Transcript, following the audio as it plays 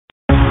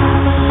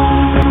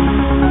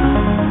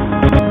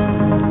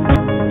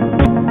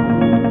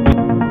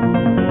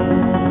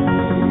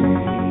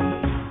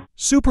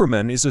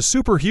Superman is a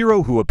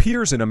superhero who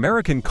appears in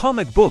American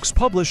comic books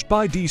published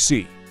by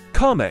DC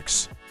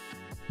Comics.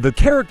 The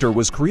character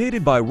was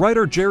created by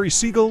writer Jerry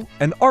Siegel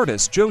and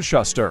artist Joe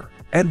Shuster,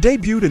 and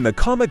debuted in the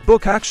comic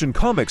book Action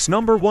Comics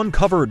 #1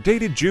 cover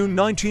dated June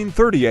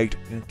 1938,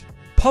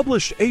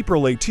 published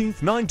April 18,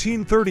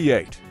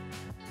 1938.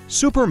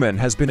 Superman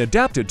has been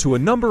adapted to a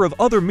number of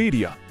other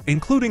media,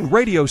 including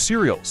radio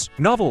serials,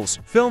 novels,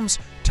 films,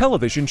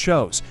 television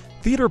shows,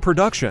 theater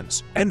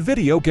productions, and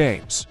video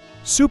games.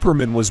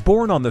 Superman was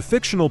born on the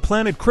fictional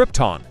planet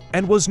Krypton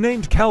and was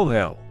named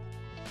Kal-El.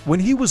 When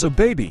he was a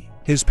baby,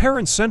 his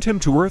parents sent him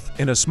to Earth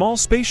in a small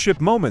spaceship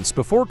moments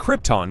before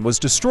Krypton was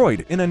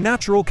destroyed in a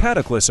natural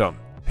cataclysm.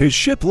 His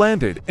ship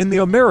landed in the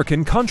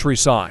American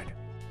countryside,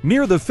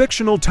 near the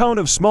fictional town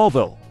of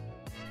Smallville.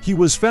 He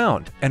was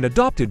found and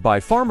adopted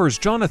by farmers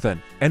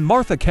Jonathan and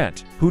Martha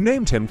Kent, who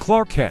named him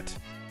Clark Kent.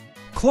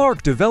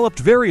 Clark developed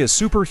various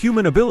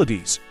superhuman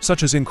abilities,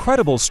 such as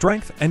incredible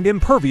strength and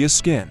impervious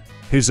skin.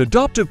 His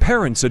adoptive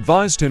parents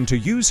advised him to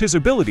use his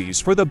abilities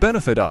for the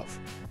benefit of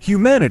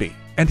humanity,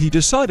 and he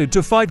decided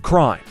to fight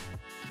crime.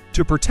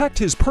 To protect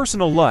his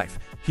personal life,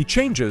 he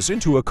changes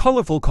into a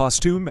colorful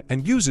costume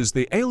and uses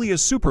the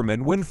alias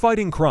Superman when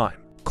fighting crime.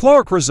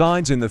 Clark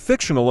resides in the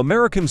fictional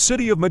American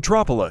city of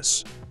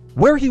Metropolis,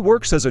 where he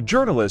works as a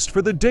journalist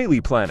for the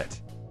Daily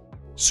Planet.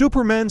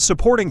 Superman's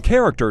supporting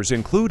characters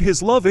include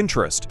his love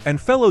interest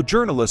and fellow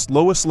journalist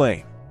Lois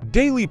Lane,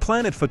 Daily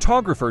Planet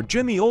photographer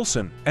Jimmy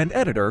Olsen, and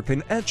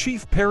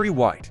editor-in-chief Perry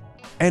White,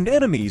 and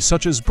enemies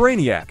such as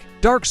Brainiac,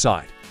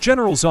 Darkseid,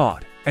 General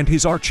Zod, and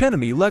his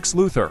archenemy Lex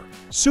Luthor.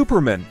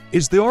 Superman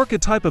is the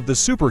archetype of the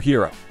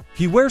superhero.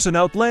 He wears an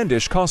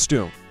outlandish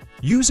costume,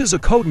 uses a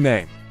code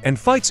name, and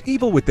fights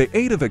evil with the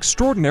aid of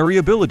extraordinary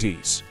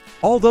abilities.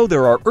 Although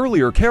there are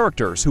earlier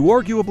characters who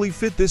arguably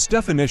fit this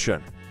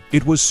definition,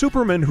 it was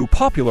Superman who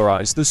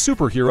popularized the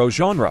superhero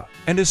genre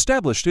and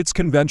established its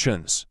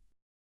conventions.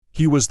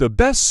 He was the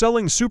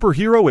best-selling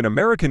superhero in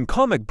American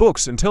comic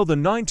books until the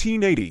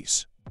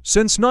 1980s.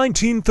 Since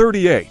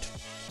 1938,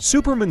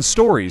 Superman's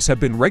stories have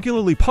been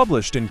regularly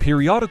published in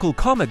periodical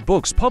comic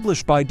books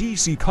published by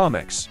DC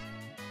Comics.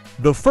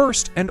 The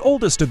first and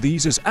oldest of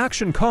these is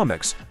Action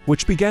Comics,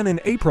 which began in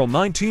April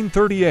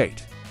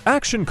 1938.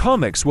 Action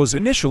Comics was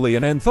initially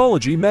an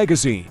anthology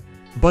magazine,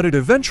 but it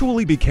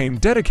eventually became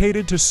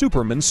dedicated to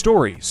Superman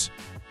stories.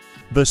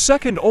 The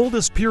second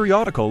oldest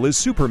periodical is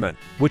Superman,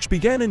 which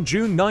began in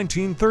June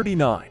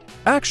 1939.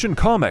 Action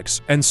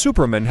Comics and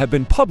Superman have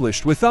been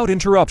published without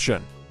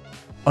interruption.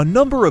 A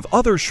number of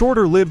other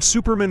shorter-lived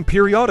Superman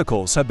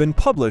periodicals have been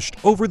published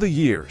over the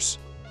years.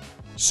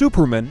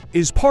 Superman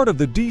is part of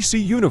the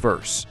DC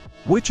Universe,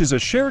 which is a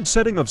shared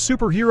setting of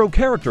superhero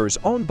characters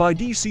owned by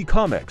DC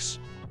Comics,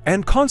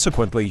 and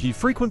consequently he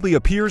frequently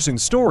appears in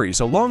stories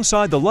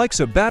alongside the likes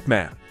of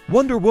Batman,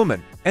 Wonder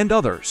Woman, and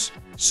others.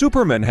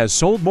 Superman has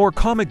sold more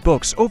comic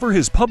books over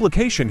his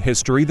publication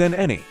history than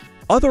any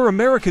other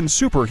American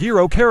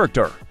superhero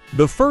character.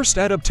 The first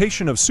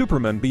adaptation of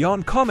Superman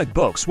beyond comic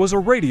books was a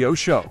radio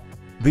show,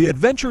 The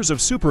Adventures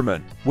of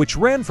Superman, which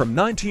ran from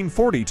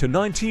 1940 to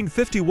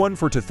 1951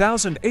 for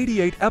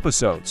 2,088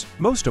 episodes,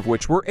 most of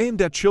which were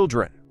aimed at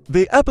children.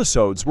 The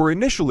episodes were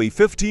initially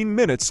 15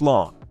 minutes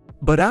long,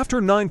 but after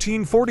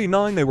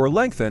 1949 they were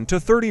lengthened to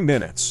 30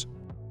 minutes.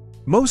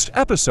 Most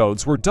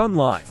episodes were done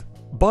live.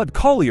 Bud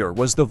Collyer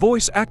was the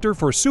voice actor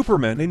for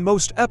Superman in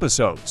most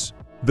episodes.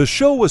 The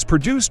show was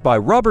produced by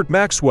Robert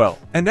Maxwell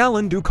and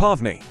Alan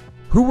Duchovny,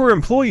 who were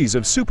employees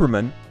of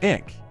Superman,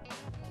 Inc.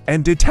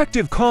 and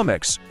Detective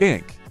Comics,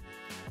 Inc.,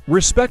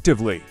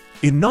 respectively.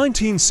 In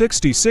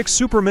 1966,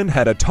 Superman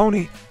had a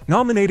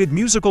Tony-nominated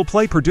musical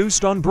play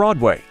produced on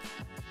Broadway.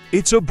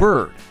 It's a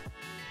Bird,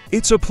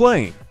 It's a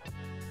Plane.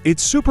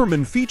 It's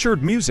Superman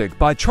featured music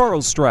by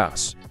Charles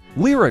Strauss,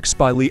 lyrics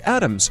by Lee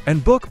Adams,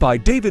 and book by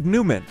David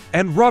Newman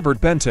and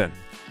Robert Benton.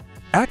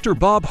 Actor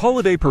Bob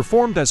Holliday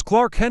performed as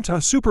Clark Kent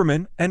as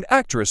Superman, and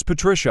actress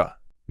Patricia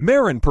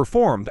Marin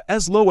performed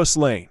as Lois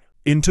Lane.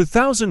 In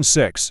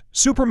 2006,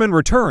 Superman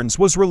Returns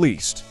was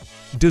released.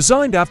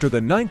 Designed after the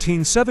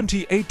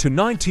 1978 to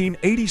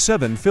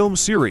 1987 film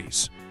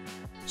series,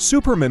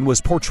 Superman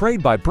was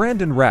portrayed by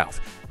Brandon Routh,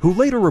 who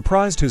later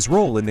reprised his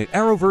role in the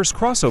Arrowverse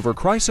crossover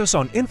Crisis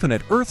on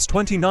Infinite Earths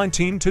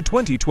 2019 to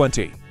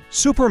 2020.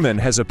 Superman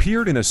has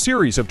appeared in a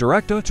series of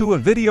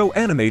direct-to-video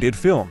animated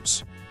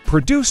films,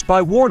 produced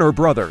by Warner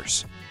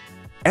Brothers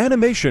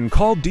Animation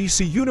called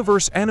DC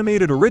Universe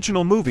Animated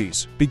Original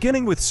Movies,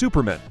 beginning with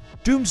Superman,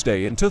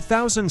 Doomsday in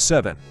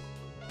 2007.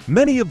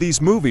 Many of these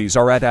movies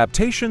are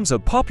adaptations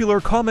of popular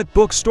comic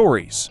book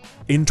stories.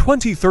 In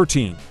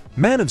 2013,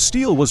 Man of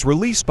Steel was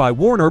released by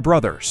Warner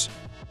Brothers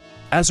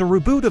as a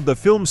reboot of the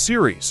film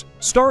series,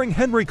 starring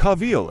Henry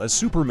Cavill as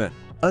Superman.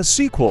 A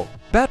sequel,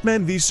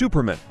 Batman v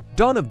Superman: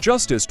 Dawn of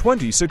Justice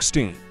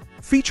 2016,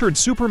 featured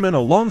Superman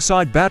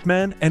alongside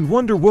Batman and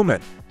Wonder Woman,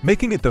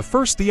 making it the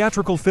first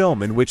theatrical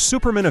film in which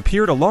Superman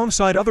appeared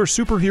alongside other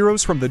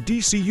superheroes from the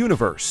DC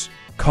Universe.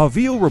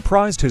 Cavill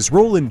reprised his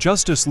role in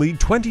Justice League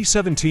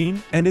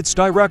 2017 and its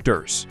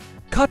director's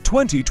cut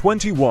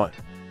 2021.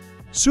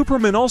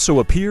 Superman also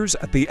appears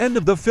at the end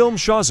of the film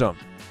Shazam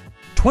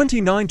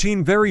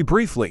 2019 very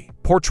briefly,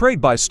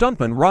 portrayed by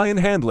stuntman Ryan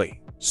Handley.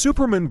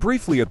 Superman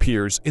briefly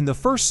appears in the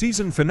first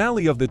season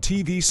finale of the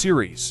TV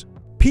series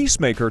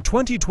Peacemaker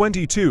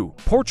 2022,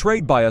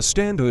 portrayed by a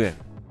stand-in.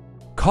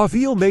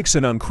 Kal-El makes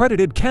an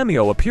uncredited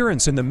cameo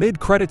appearance in the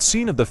mid-credits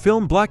scene of the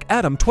film Black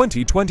Adam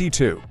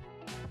 2022.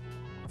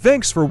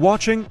 Thanks for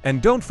watching,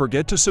 and don't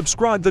forget to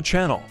subscribe the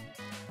channel.